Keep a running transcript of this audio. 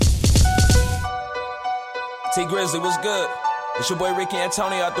T Grizzly, what's good? It's your boy Ricky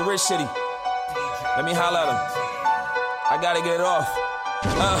Antonio out the rich city. Let me holler at him. I gotta get it off.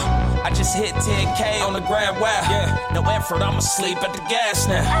 I just hit 10K on the gram, wow. Yeah, no effort, I'm asleep at the gas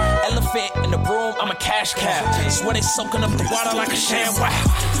now. Elephant in the room, I'm a cash cow. Swear they soaking up the water like a sham, wow.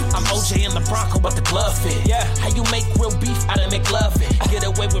 I'm OJ in the Bronco, but the glove fit. Yeah, how you make real beef out of McLove it? Get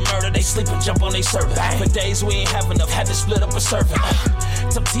away with murder, they sleep and jump on they servant. For days we ain't have enough, had to split up a servant.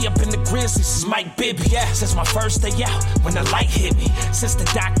 Some tea up in the Grizzlies, this is Mike Bibby. Yeah, since my first day out, when the light hit me. Since the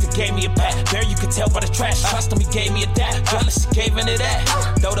doctor gave me a pat, there you could tell by the trash. Trust him, he gave me a dap. Jealous, he gave into that.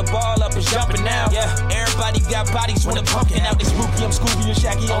 Throw the ball up and jumping now. Yeah, everybody got bodies when the pumpkin out. They spooky, I'm Scooby and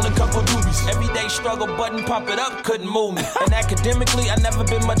Shaggy on a couple doobies. Everyday struggle, button pump it up, couldn't move me. And academically, I never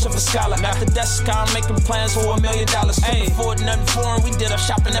been much of a scholar. At the desk, I'm making plans for $1 million. Couldn't afford nothing foreign, we did our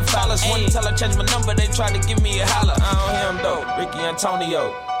shopping at Fowler's. One tell I changed my number, they tried to give me a holler. I don't hear him though, Ricky Antonio.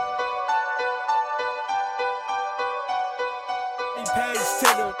 He pays to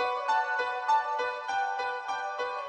the